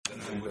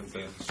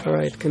All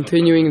right,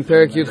 continuing in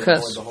Perek Yud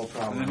Ches.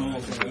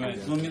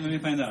 Let me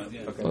find out.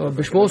 Yeah.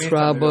 B'shmos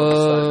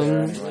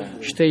Rabba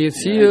shtei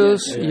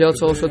yitzios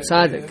yotza also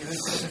tzadik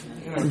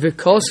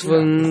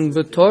v'kosven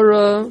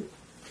b'Torah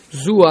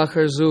zu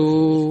acher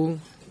zu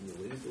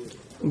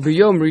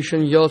b'yom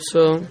rishon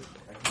yotza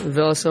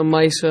v'asa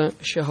maisa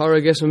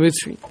sheharages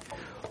mitzri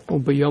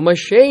u'b'yom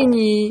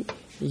hasheni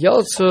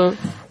yotza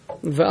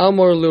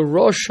v'amor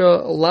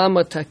l'rosha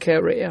lama takeh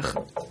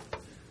re'echa.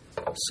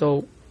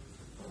 So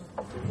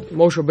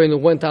Moshe Rabbeinu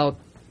went out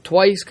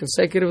twice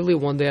consecutively,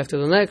 one day after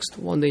the next.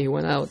 One day he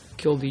went out,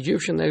 killed the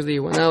Egyptian. Next day he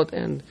went out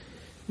and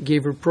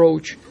gave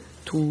reproach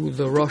to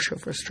the Rasha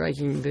for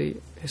striking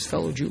his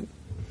fellow Jew,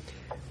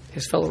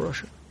 his fellow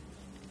Rasha.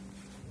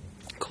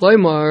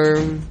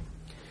 Kloimar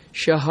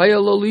shahaya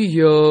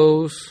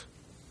loliyos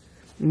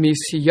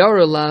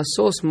misiyara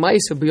lasos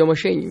maisa b'yom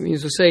hasheni.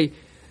 Means to say,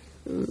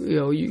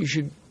 you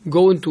should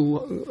go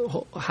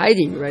into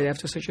hiding right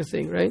after such a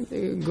thing, right?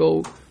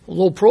 Go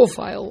low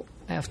profile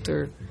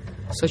after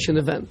such an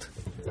event.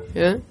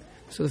 Yeah?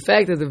 So the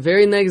fact that the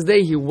very next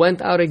day he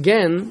went out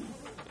again,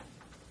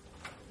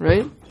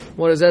 right?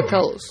 What does that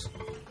tell us?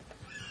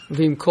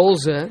 Vim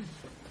kolze,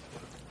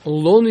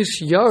 lonis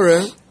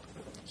yara,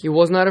 he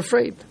was not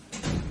afraid.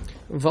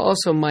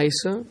 Va'asa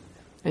maisa,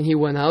 and he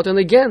went out and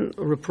again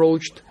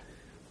reproached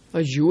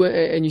a Jew,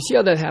 and you see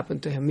how that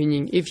happened to him.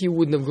 Meaning, if he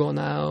wouldn't have gone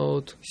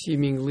out,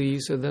 seemingly,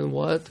 so then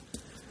what?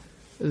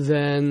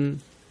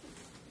 Then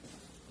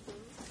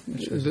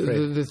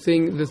the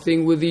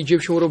thing with the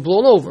Egyptian would have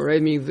blown over, right? I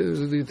mean,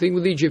 the thing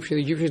with the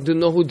Egyptians didn't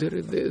know who did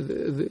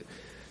it.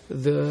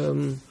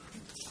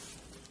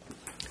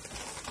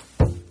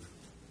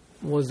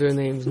 What's their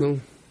names? No,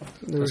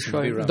 they were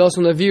showing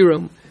Dasan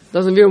Aviram.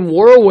 Dasan Aviram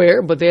were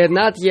aware, but they had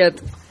not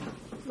yet.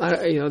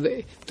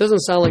 It doesn't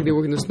sound like they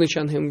were going to snitch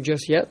on him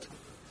just yet,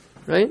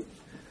 right?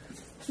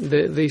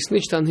 They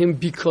snitched on him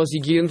because he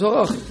gave them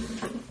Torah.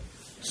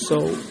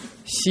 So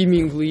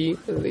seemingly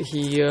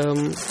he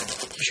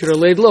should have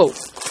laid low.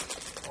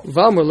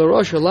 V'amar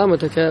l'rosha lama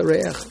takeh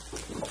re'echa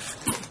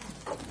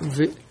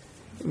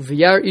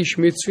v'yar ish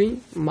mitzri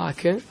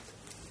makeh.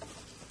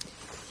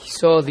 He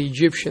saw the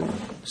Egyptian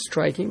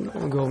striking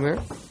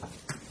Gomer.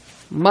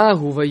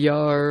 Mahu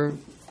v'yar.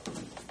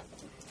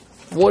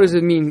 What does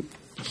it mean?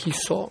 He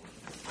saw.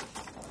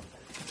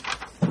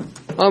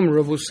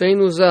 Amr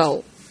Huseinu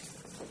Zal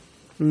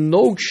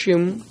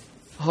Nogshim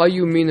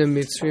Hayu Mina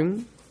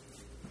Mitzrim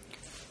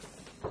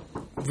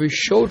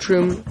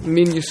Vishotrim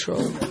Min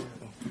Yisrael.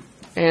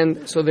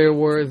 And so there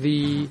were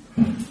the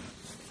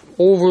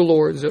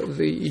overlords,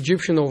 the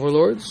Egyptian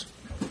overlords,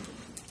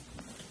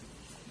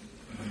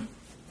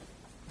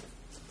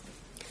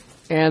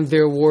 and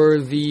there were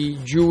the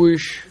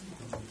Jewish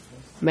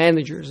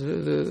managers,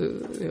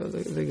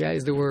 the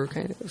guys that were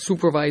kind of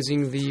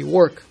supervising the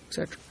work,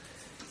 etc.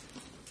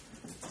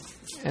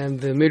 And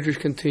the Midrash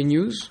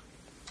continues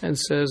and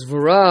says,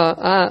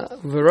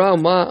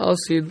 "V'ra ma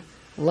asid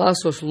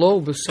lasos lo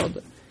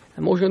b'sada."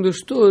 And Moshe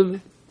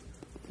understood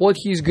what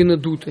he's going to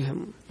do to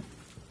him.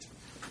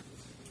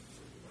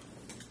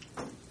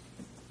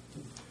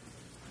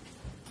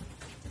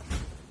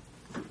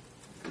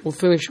 We'll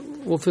finish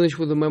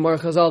with the Maimar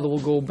Chazal. We'll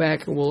go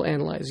back and we'll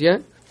analyze. Yeah.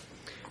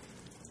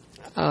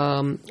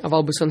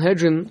 Aval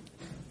b'Sanhedrin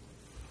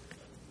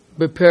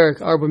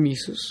beperek arba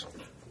mises.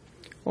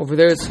 Over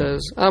there it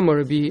says, Amar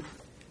Rabbi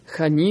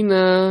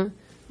Chanina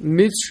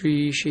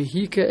Mitzri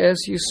shehika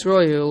es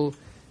Yisrael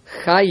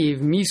chayiv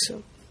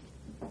misa.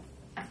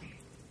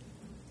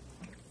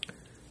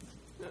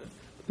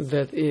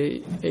 That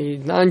a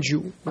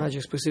non-Jew, not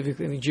just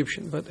specifically an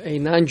Egyptian, but a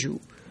non-Jew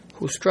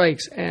who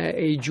strikes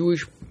a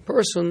Jewish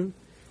person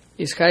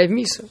is chayiv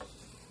misa.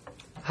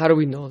 How do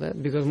we know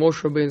that? Because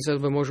Moshe Rabbeinu says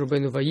by Moshe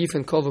Rabbeinu,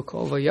 Vayifen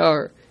kovako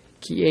vayar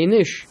ki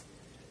einish.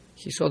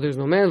 He saw there's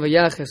no man.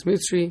 Vayaches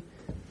mitzri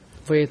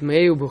vayet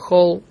meiu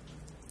b'chol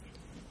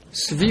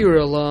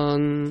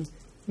sviralan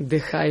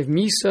dechayiv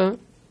misa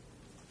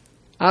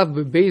av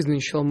bebeiznin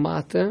shel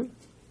mate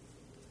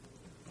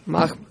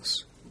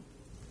machmas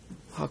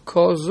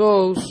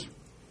hakozos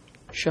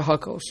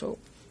shahakoso.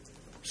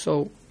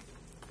 So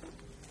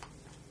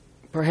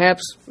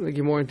perhaps the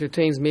Gemara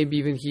entertains maybe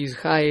even he's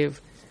chayiv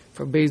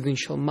for Beis Din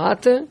Shel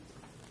Mate.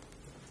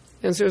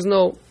 Answer is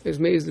no. It's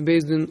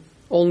Beis Din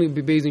only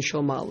be Beis Din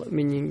Shel Mala,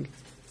 meaning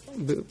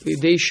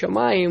B'dei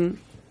Shamayim,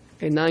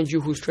 a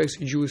non-Jew who strikes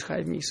a Jew is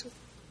Chayiv Misa.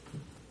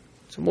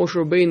 So Moshe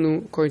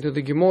Rabbeinu, according to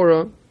the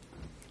Gemara,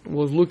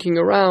 was looking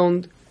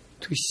around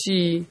to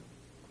see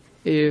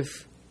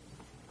if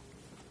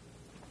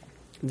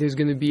there's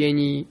going to be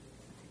any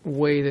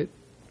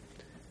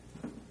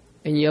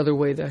other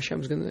way that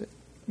Hashem's going to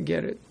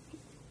get it,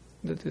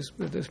 that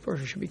this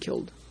person should be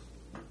killed.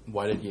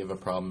 Why did he have a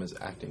problem as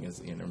acting as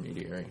the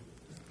intermediary?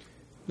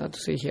 Not to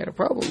say he had a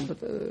problem, but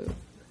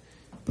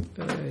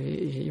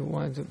he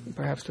wanted to,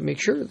 perhaps to make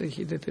sure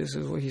that this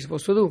is what he's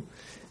supposed to do.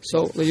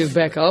 So let's just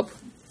back up.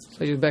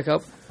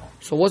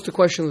 So what's the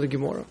question of the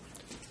Gemara?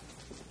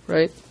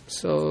 Right?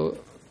 So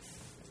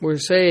we're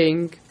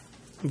saying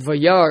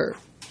Vayar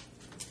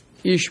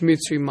Ish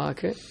Mitzri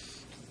Make.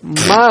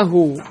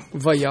 Mahu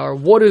Vayar.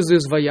 What is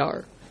this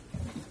Vayar?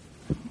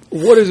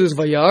 What is this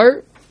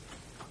Vayar?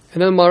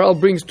 And then Maral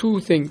brings two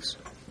things.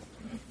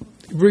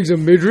 He brings a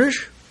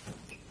Midrash,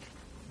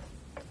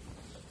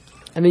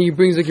 and then he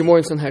brings the Gemara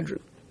in Sanhedrin.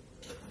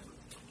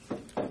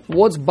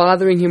 What's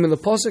bothering him in the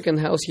Pasuk, and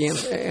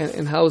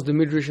how is the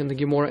Midrash and the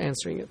Gemara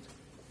answering it?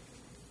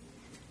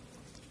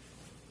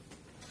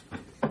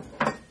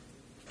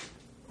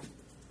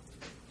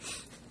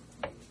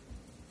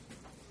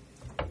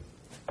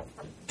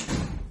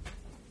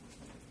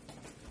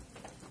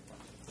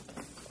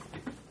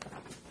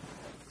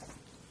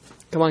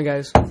 Come on,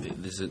 guys.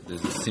 There's a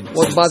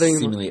What's bothering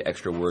him? seemingly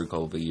extra word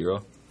called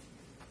Vayira.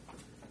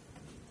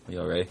 Are you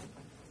alright?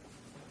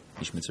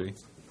 Ish Mitzri?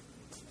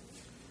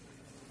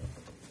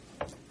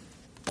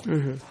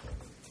 Mm-hmm.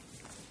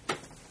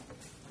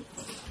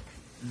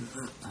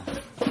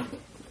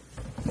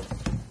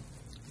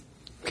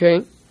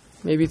 Okay,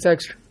 maybe it's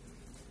extra.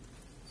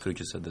 Could have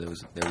just said that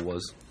there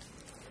was.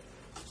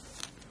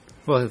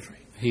 Well,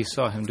 he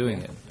saw him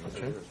doing it.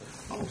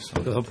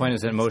 So the whole point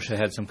is that Moshe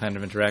had some kind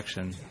of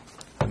interaction.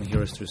 I mean, he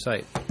was through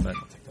sight, but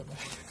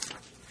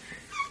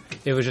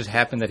it would just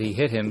happen that he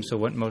hit him. So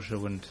what Moshe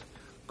wouldn't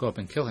go up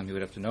and kill him, he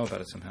would have to know about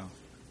it somehow.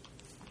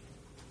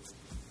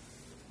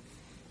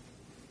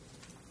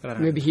 But I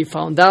don't Maybe he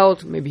found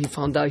out. Maybe he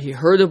found out. He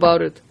heard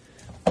about it,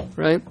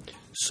 right?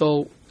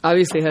 So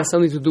obviously, it has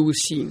something to do with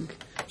seeing.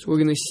 So we're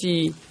gonna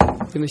see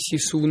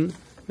soon.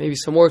 Maybe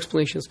some more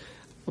explanations,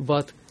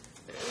 but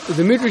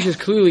the Midrash is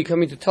clearly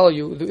coming to tell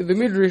you. The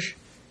Midrash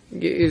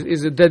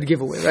is a dead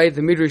giveaway, right?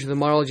 The Midrash the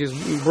Maharal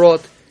just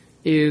brought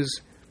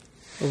is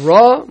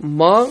Ra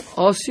Ma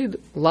Asid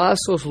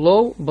Lasos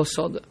Lo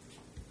Basada.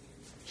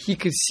 He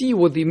could see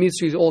what the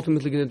Mitzri is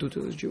ultimately going to do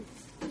to this Jew.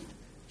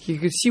 He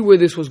could see where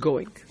this was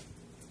going.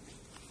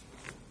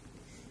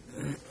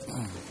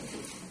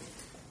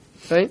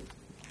 Right?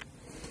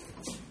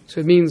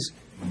 So it means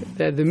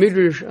that the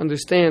Midrash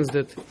understands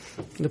that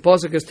the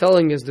Pasuk is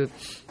telling us that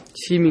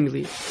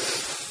seemingly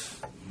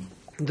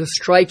the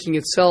striking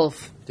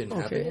itself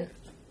Didn't happen yet.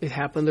 It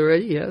happened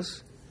already,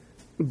 yes,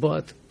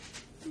 but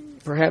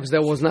perhaps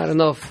that was not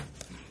enough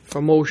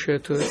for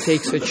Moshe to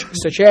take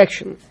such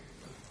action,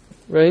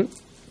 right?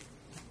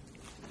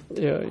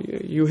 Yeah,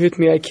 you hit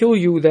me, I kill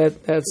you.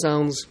 That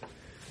sounds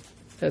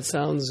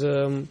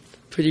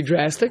pretty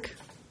drastic.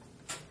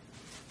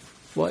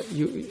 What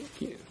you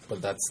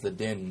But that's the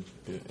din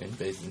in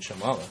Beis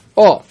Shamala.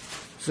 Oh,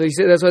 so he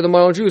said that's why the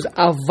Maharal Jews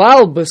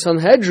aval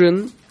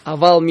b'Sanhedrin.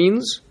 Aval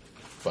means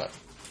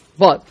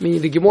but,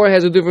 meaning the Gemara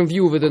has a different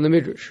view of it than the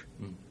Midrash,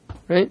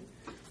 right?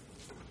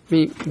 I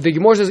mean, the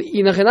Gemara says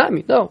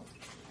inachenami. No,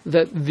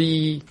 that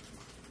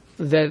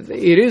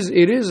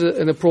it is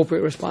an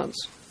appropriate response.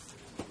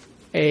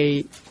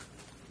 A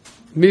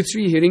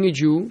Mitzri hitting a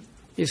Jew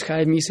is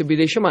chayav misa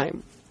b'dei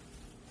shamayim,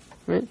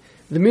 right?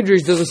 The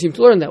Midrash doesn't seem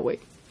to learn that way,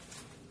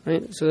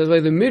 right? So that's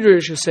why the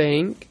Midrash is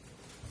saying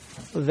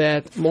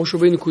that Moshe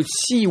Rabbeinu could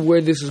see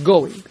where this is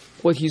going,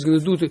 what he's going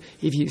to do to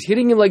if he's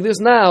hitting him like this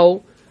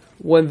now.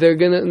 When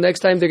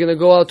next time they're gonna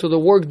go out to the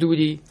work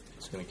duty,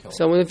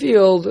 someone in the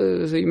field,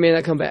 so he may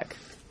not come back.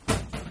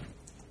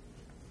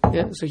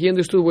 Yeah, so he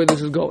understood where this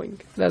is going.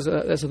 That's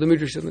what the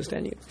Midrash is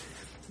understanding it.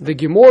 The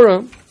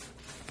Gemara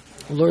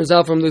learns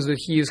out from this that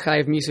he is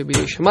chayav misa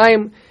b'dei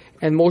shamayim,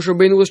 and Moshe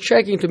Rabbeinu was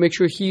checking to make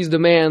sure he's the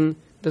man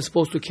that's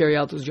supposed to carry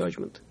out this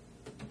judgment.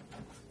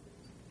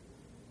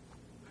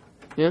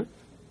 Yeah.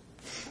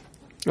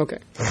 Okay.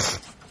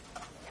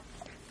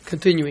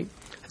 Continuing.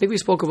 I think we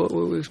spoke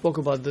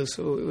about this.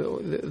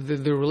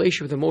 The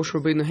relationship that Moshe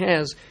Rabbeinu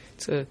has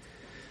to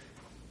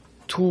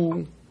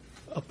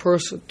a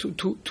person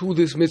to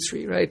this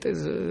Mitzri, right?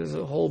 There's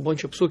a whole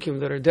bunch of psukim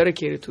that are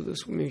dedicated to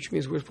this, which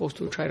means we're supposed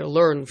to try to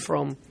learn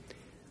from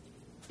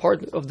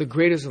part of the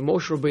greatest of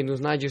Moshe Rabbeinu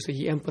is not just that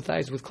he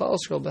empathized with Klal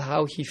Yisrael, but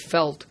how he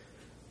felt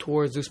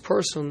towards this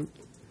person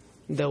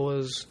that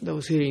was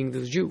hitting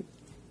this Jew,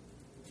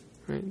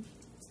 right?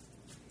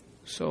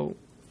 So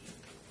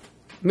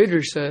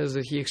Midrash says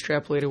that he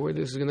extrapolated where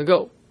this is going to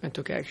go and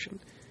took action.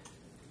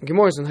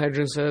 Gemara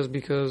Sanhedrin says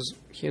because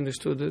he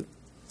understood that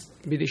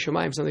b'dei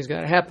shamayim something's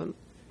got to happen,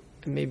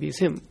 and maybe it's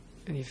him,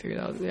 and he figured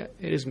out, yeah,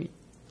 it is me.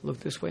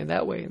 Look this way and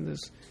that way, and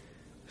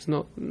it's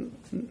not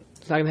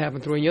going to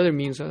happen through any other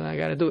means, so I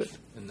got to do it.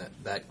 And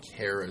that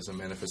care is a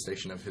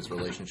manifestation of his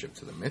relationship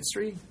to the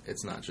Mitzri.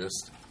 It's not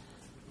just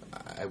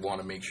I want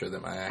to make sure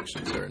that my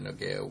actions are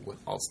nogea with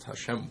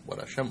Hashem, what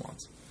Hashem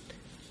wants.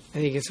 I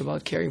think it's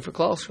about caring for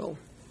Klal Yisrael.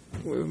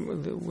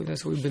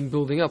 That's what we've been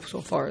building up so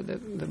far, that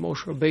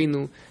Moshe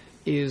Rabbeinu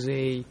is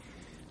a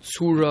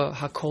Tzura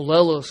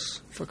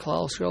HaKolelos for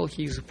Klal Yisrael.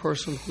 He's a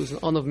person who's an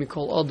Anav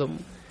Mikol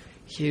Adam.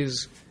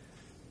 His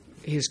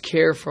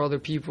care for other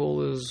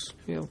people is,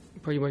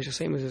 pretty much the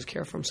same as his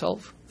care for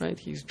himself, right?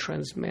 He's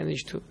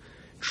managed to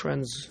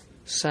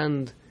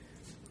transcend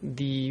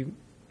the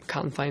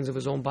confines of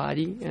his own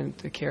body and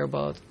to care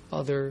about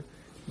other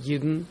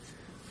Yidden,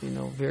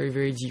 very,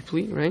 very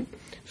deeply, right?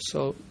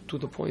 So to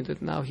the point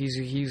that now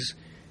he's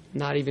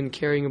not even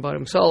caring about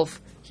himself.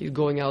 He's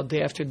going out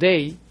day after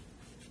day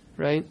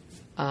right,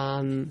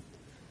 on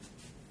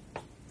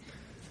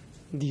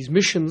these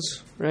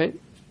missions, right?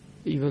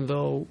 Even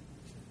though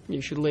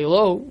you should lay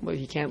low, but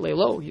he can't lay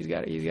low. He's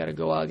got to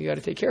go out. You got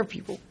to take care of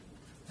people,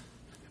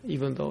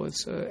 even though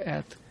it's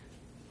at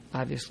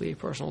obviously a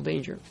personal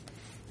danger.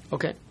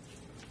 Okay.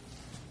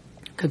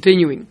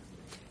 Continuing.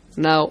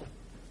 Now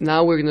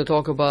we're going to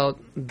talk about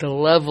the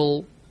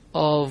level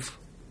of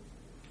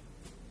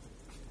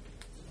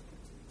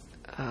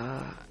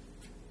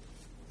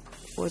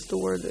what's the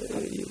word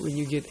when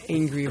you get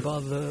angry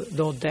about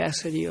the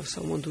audacity of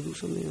someone to do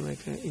something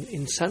like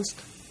incensed?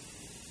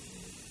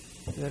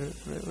 Is that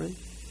right?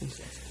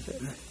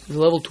 The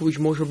level to which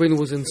Moshe Rabbeinu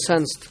was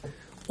incensed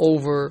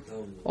over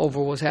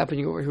what's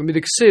happening over here.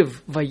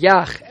 Midiksiv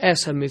vayach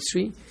es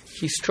ha-Mitzri,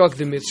 he struck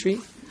the Mitzri.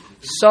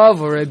 Sav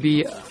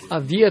Rabbi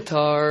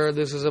Aviatar,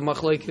 this is a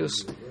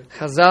machlekes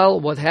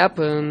Chazal, what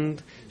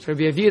happened? So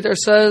Rabbi Aviatar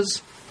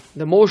says,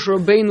 the Moshe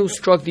Rabbeinu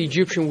struck the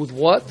Egyptian with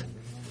what?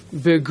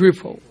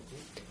 Begripo,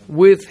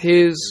 with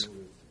his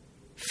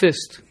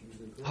fist.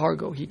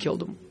 Hargo, he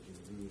killed him.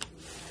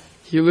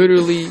 He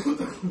literally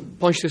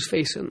punched his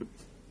face in.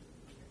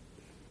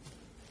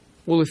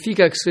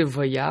 Ulefika ksiv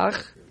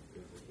vayach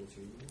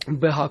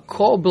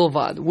behakol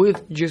bilvad,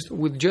 with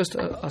just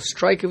a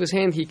strike of his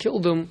hand, he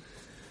killed him.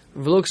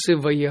 V'lo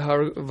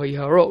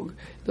vayiharog.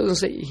 Doesn't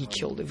say he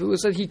killed. If it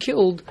was said he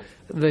killed,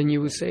 then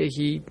you would say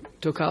he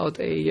took out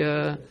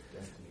an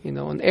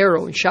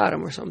arrow and shot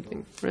him or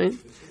something, right?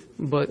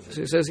 But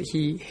so it says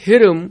he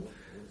hit him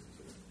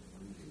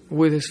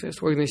with his fist.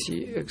 We're going to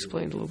see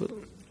explained a little bit.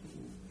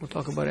 We'll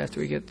talk about it after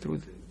we get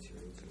through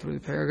the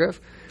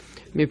paragraph.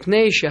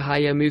 Mipnei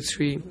shehaya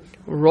Mitzri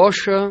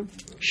Rosha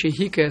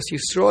shehikas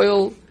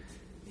Yisrael.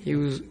 He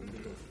was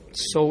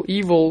so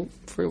evil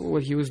for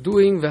what he was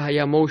doing.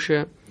 V'haya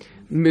Moshe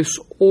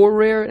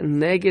misorer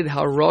neged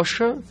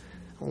harosha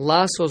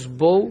lasos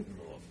bo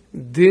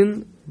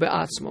din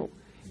be'atzmo.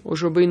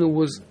 Moshe Rabbeinu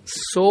was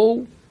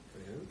so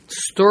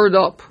stirred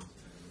up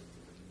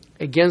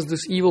against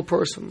this evil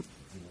person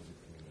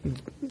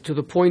to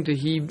the point that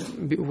he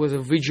was a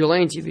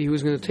vigilante, that he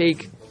was going to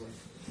take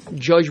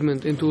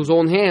judgment into his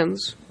own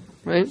hands,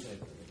 right?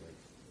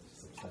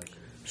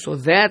 So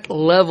that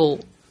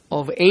level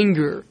of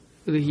anger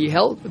that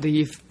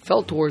he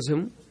felt towards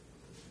him,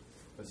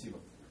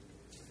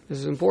 this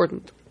is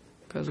important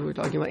because we're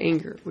talking about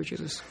anger, which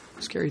is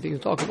a scary thing to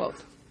talk about.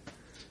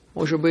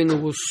 Moshe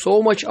Rabbeinu was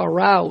so much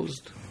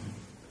aroused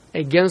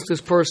against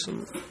this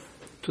person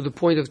to the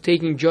point of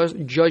taking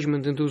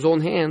judgment into his own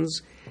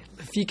hands.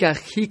 He did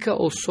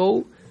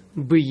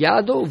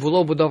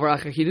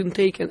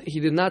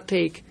not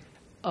take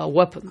a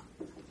weapon.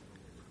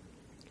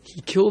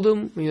 He killed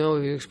him.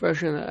 The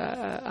expression,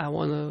 I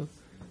want to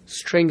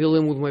strangle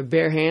him with my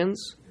bare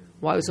hands.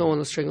 Why does someone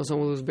want to strangle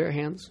someone with his bare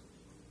hands?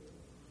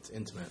 It's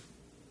intimate.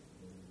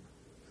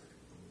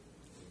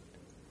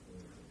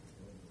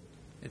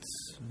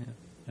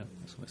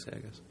 That's what I say, I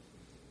guess.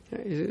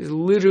 It's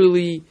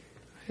literally,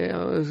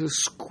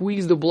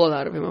 squeeze the blood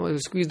out of him.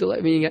 Squeeze the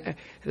life. Meaning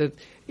that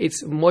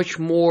it's much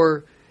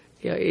more.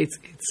 You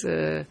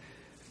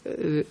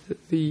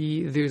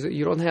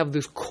don't have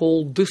this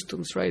cold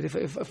distance, right?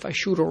 If I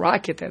shoot a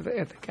rocket at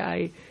the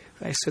guy,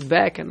 I sit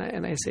back and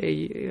I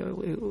say,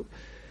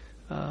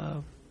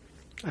 I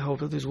hope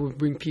that this will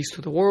bring peace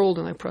to the world,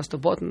 and I press the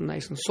button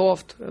nice and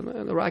soft,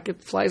 and the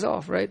rocket flies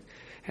off, right?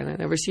 And I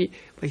never see.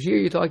 But here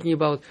you're talking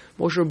about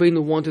Moshe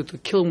Rabbeinu wanted to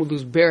kill him with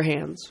his bare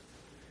hands,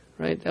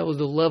 right? That was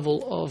the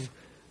level of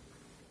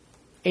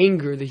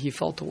anger that he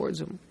felt towards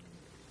him.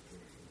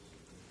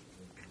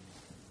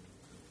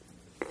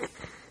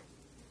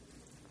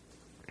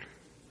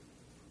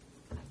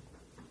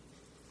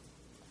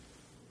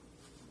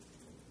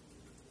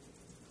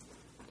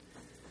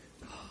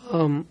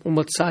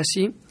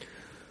 Umatsasi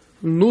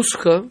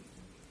Nuscha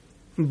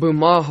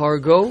B'ma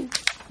Hargo.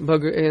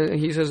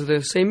 He says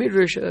the same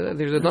midrash.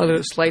 There's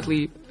another slight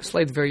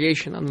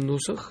variation on the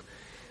nusach.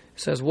 It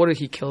says, what did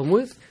he kill him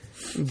with?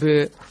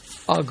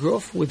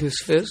 Be'agrof, with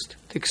his fist.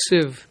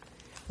 Tiksiv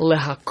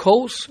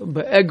lehakos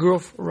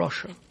be'agrof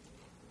Russia.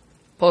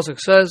 Pasuk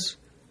says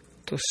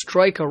to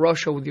strike a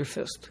Russia with your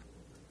fist.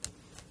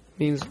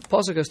 Means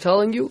Pasuk is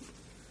telling you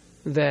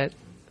that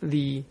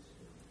the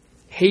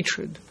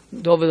hatred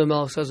David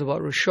HaMelech says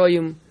about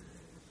Rishayim,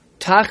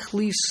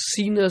 Tachli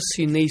Sina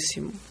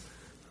Sinesim,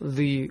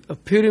 the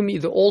epitome,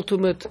 the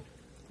ultimate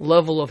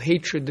level of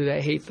hatred that I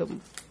hate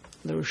them,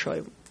 the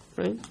Rishayim,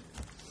 right?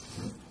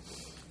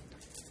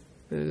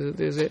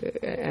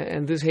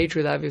 And this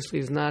hatred obviously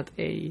is not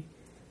a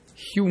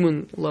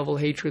human level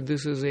hatred.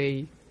 This is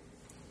a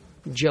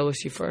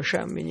jealousy for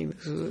Hashem, meaning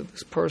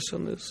this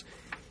person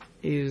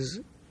is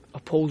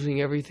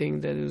opposing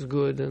everything that is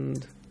good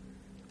and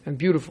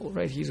beautiful,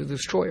 right? He's a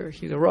destroyer.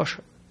 He's a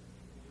Russia,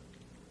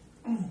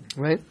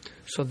 right?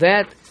 So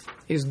that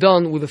is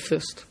done with a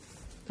fist.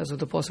 That's what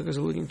the pasuk is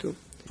alluding to.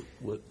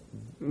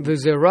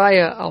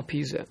 V'zeraya al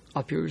pirza.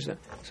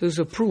 So this is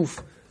a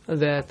proof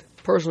that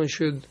a person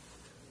should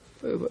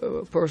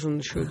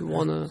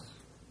want to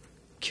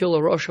kill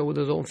a Russia with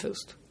his own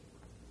fist.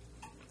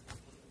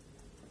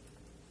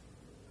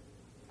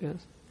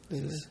 Yes.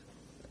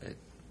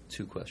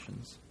 Two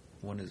questions.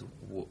 One is,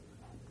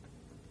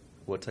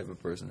 what type of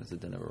person is the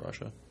din of a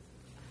Russia?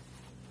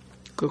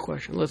 Good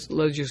question. Let's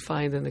just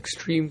find an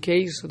extreme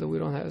case so that we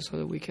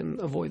can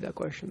avoid that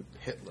question.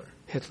 Hitler.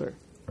 Hitler.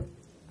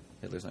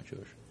 Hitler's not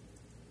Jewish.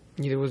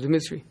 Neither was the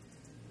Mitzri.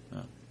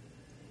 No.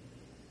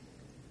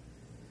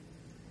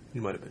 He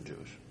might have been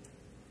Jewish.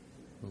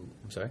 Ooh,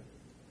 I'm sorry?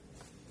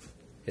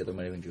 Hitler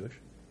might have been Jewish?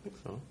 I think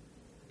so.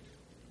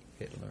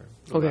 Hitler.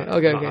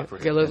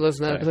 Okay. Let's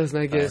not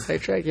get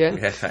sidetracked. Yeah.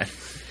 Okay, fine.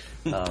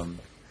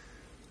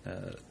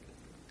 The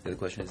other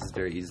question is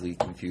very easily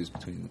confused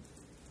between.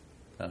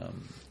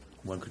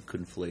 One could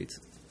conflate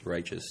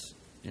righteous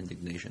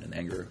indignation and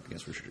anger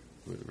against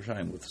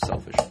Rishayim with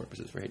selfish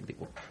purposes for hating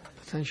people.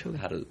 Potentially.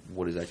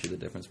 What is actually the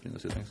difference between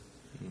those two things?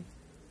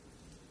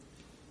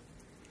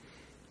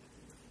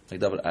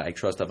 Like I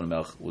trust David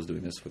Melch was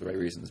doing this for the right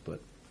reasons, but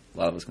a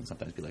lot of us can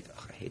sometimes be like,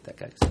 I hate that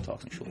guy because he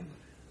talks in shul.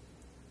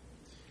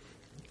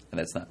 And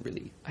that's not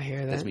really. I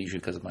hear that. That's usually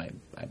because of I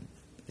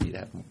need to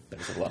have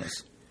better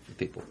self-awareness with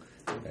people,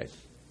 right?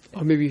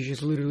 Or maybe you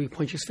just literally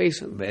punch his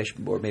face in.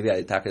 Or maybe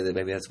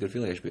maybe that's a good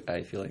feeling.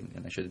 I feeling,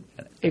 and I should.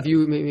 If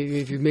you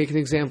make an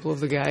example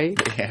of the guy,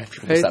 yeah,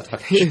 right? Stop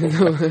talking shit.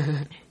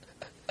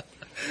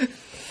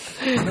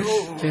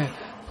 Yeah.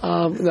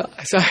 No,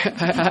 so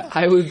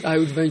I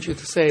would venture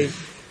to say,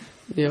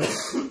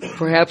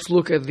 perhaps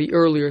look at the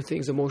earlier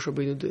things that Moshe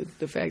Rabbeinu did.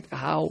 The fact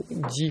how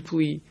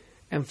deeply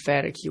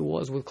emphatic he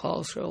was with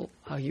Klal Yisrael,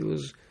 how he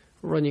was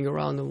running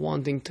around and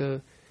wanting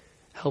to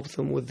help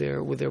them with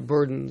their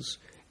burdens,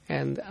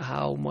 and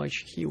how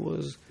much he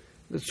was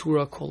the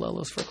Tzura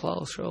Kolelos for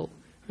Klal Yisrael,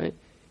 right?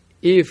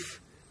 If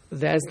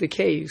that's the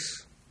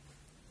case,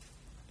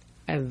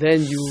 and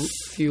then you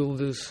feel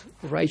this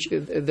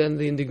righteous, then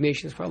the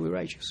indignation is probably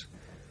righteous.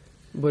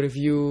 But if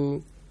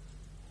you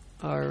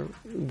are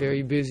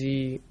very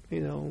busy,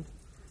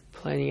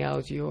 planning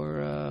out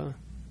your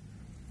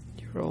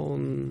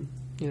own,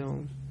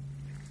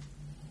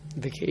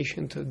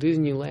 vacation to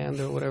Disneyland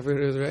or whatever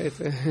it is, right?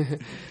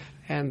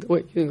 And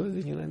wait, you didn't go to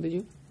Disneyland, did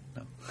you?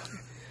 No.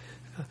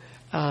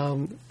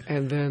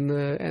 And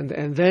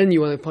then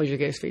you want to punch the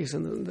guy's face,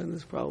 and then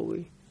it's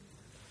probably.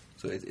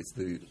 So it's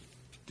the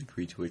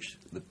degree to which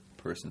the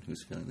person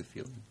who's feeling the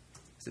feeling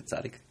is it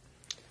tzaddik?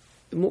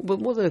 But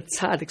more than a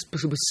tzaddik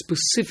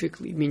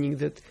specifically, meaning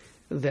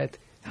that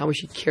how much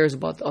he cares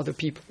about other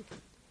people,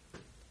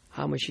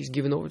 how much he's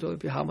given over to other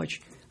people,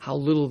 how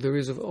little there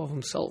is of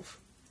himself.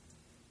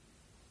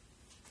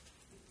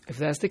 If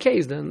that's the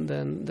case, then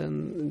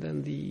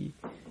the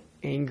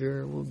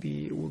anger will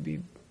be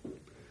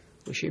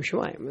l'shem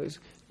shamayim.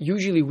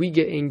 Usually we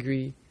get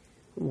angry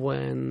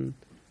when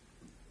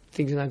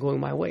things are not going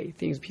my way,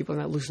 people are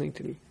not listening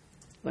to me.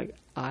 Like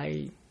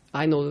I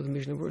know that the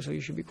Mishnah verse, so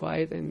you should be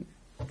quiet, and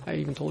I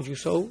even told you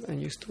so, and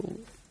you're still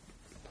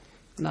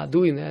not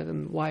doing that,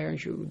 and why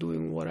aren't you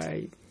doing what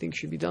I think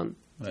should be done?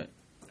 Right.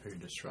 Or you're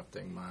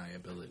disrupting my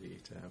ability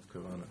to have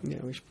kavana.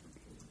 Yeah,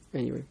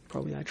 anyway,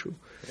 probably not true.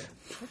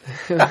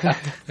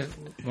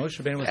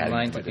 Moshe Rabbeinu was in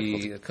line to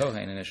be a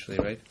Kohen initially,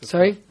 right?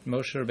 Sorry?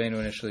 Moshe Rabbeinu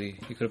initially,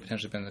 he could have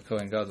potentially been the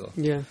Kohen Gadol.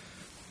 Yeah.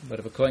 But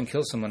if a Kohen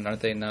kills someone,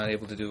 aren't they not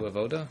able to do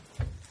avoda?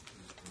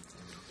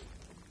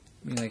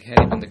 I mean, had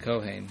he been the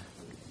Kohen.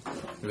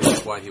 Maybe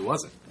that's why he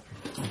wasn't.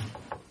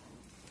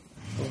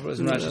 Well,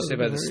 wasn't Rashi say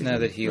about the Sneh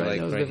that he he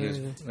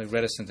was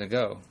reticent to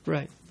go?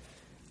 Right.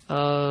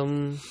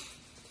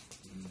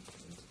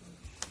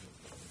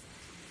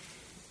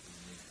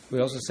 We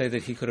also say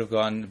that he could have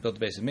gone and built the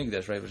base of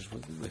Migdash, right? Which,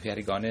 if he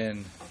had gone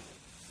in,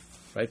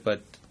 right?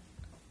 But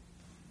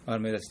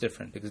maybe that's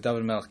different because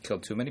David Melch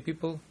killed too many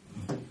people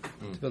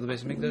to build the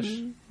base of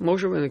Migdash.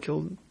 Moshe Rabbeinu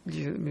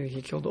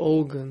killed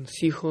Og and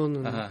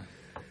Sichon. And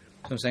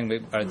So I'm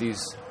saying, are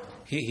these?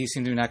 He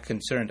seemed to be not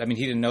concerned. I mean,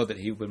 he didn't know that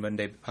he would one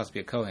day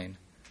possibly be a Kohen.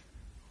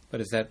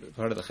 But is that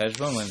part of the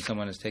cheshbon when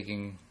someone is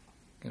taking,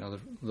 the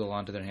law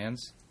into their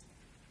hands?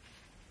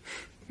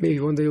 Maybe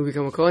one day you'll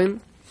become a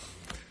Kohen.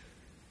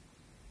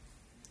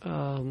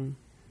 I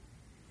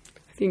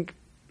think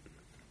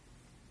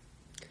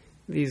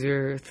these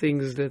are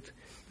things that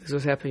this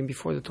was happening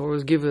before the Torah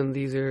was given.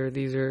 These are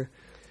the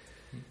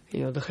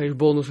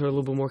cheshbonos are a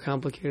little bit more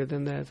complicated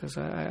than that.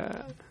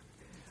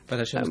 But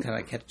Hashem was kind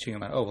of like catching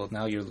him out.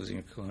 Now you're losing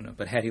your kahuna.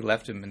 But had he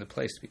left him in the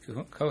place to be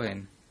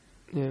Kohen,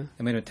 yeah,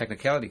 I mean, in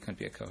technicality, he couldn't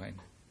be a Kohen.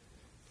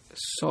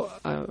 So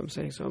I'm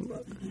saying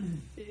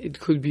it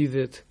could be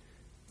that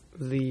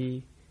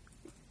the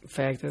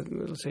fact that,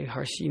 let's say,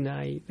 Har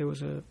Sinai, there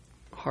was a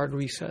hard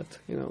reset,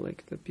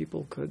 that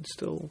people could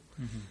still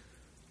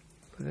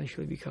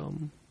potentially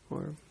become,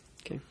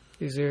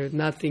 these are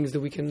not things that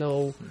we can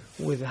know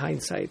with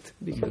hindsight,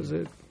 because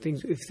if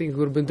things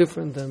would have been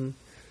different, then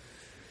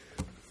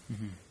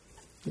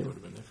they would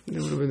have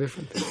been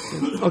different.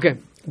 Yeah. Okay,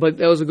 but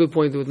that was a good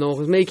point that Noah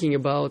was making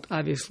about,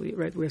 obviously,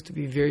 right, we have to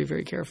be very,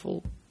 very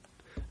careful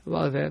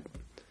about that.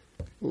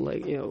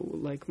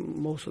 Like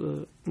most of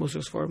the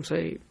forums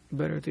say,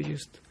 better to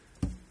just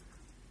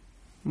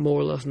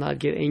more or less not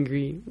get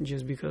angry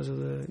just because of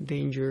the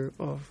danger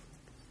of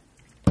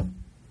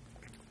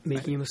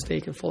making a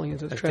mistake and falling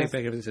into the I trap. take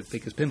back everything that said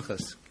because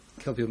Pinchas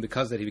killed people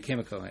because that he became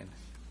a Kohen.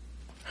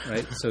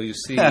 Right? So you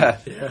see,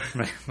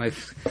 my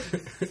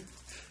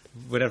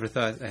whatever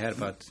thought I had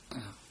about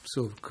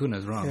Sul Kuna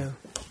is wrong. Yeah.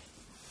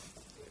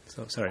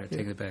 So sorry, I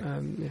take it back.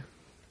 Yeah.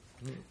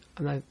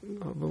 And I,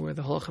 where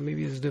the halacha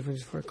maybe is different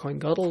for a Kohen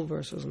Gadol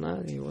versus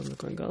not. He wasn't a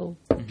Kohen Gadol.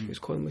 He was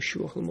Kohen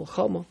Meshuach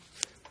L'Mulchama.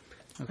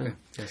 Okay.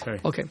 Yeah, sorry.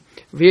 Okay.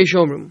 V'yesh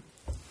omrim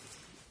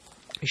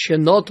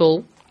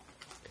shenotol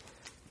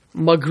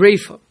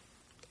magrefa.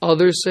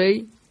 Others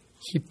say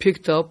he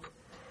picked up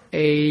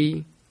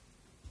a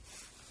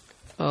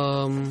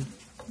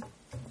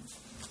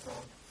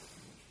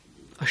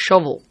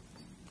shovel.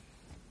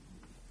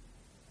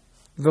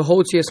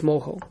 V'hotzias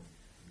mocho.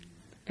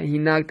 And he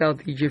knocked out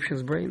the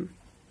Egyptian's brain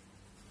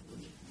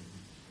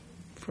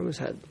from his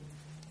head.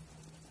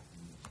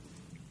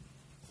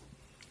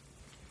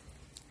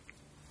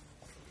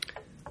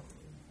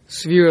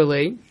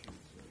 Svirale,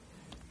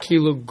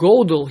 kilo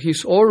godel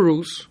his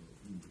orus,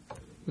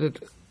 that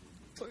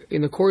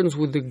in accordance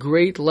with the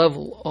great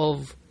level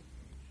of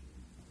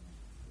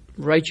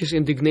righteous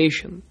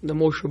indignation the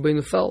Moshe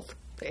Rabbeinu felt,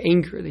 the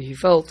anger that he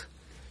felt,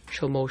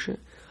 Shel Moshe,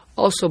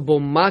 also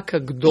bomaka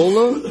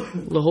gdola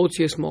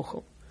lahotzias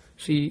mocho.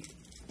 So he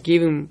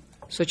gave him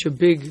such a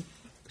big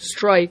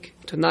strike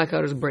to knock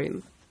out his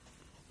brain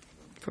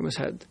from his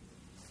head.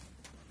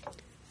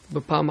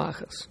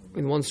 B'pamachas,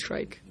 in one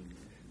strike.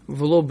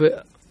 V'lo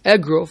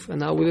be'egrof, and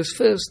now with his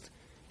fist,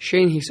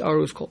 shein his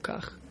arus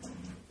kolkach,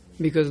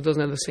 because it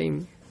doesn't have the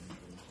same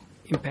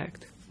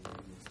impact.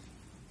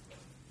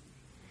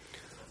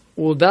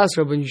 Udas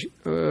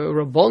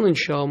Rabbanan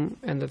Sham,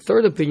 and the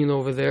third opinion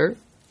over there,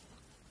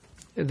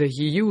 that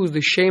he used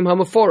the Shem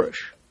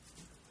HaMeforish.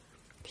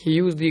 He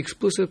used the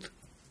explicit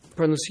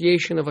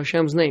pronunciation of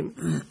Hashem's name.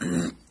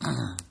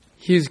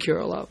 His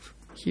Kiralav.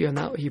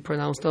 He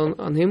pronounced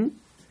on him.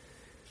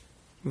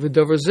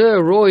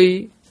 V'davar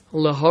roi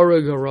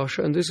lahareg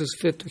Rasha, and this is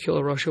fit to kill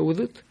a Rasha with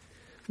it.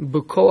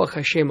 B'koach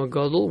Hashem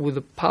Agadol, with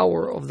the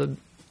power of the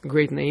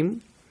great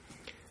name.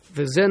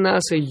 V'zeh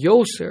nase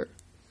yoser,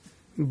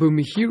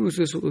 b'mihirus,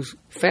 this was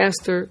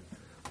faster.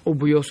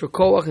 U'b'yoser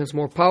koach, and it's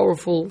more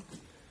powerful.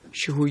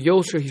 Shehu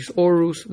yoser his orus.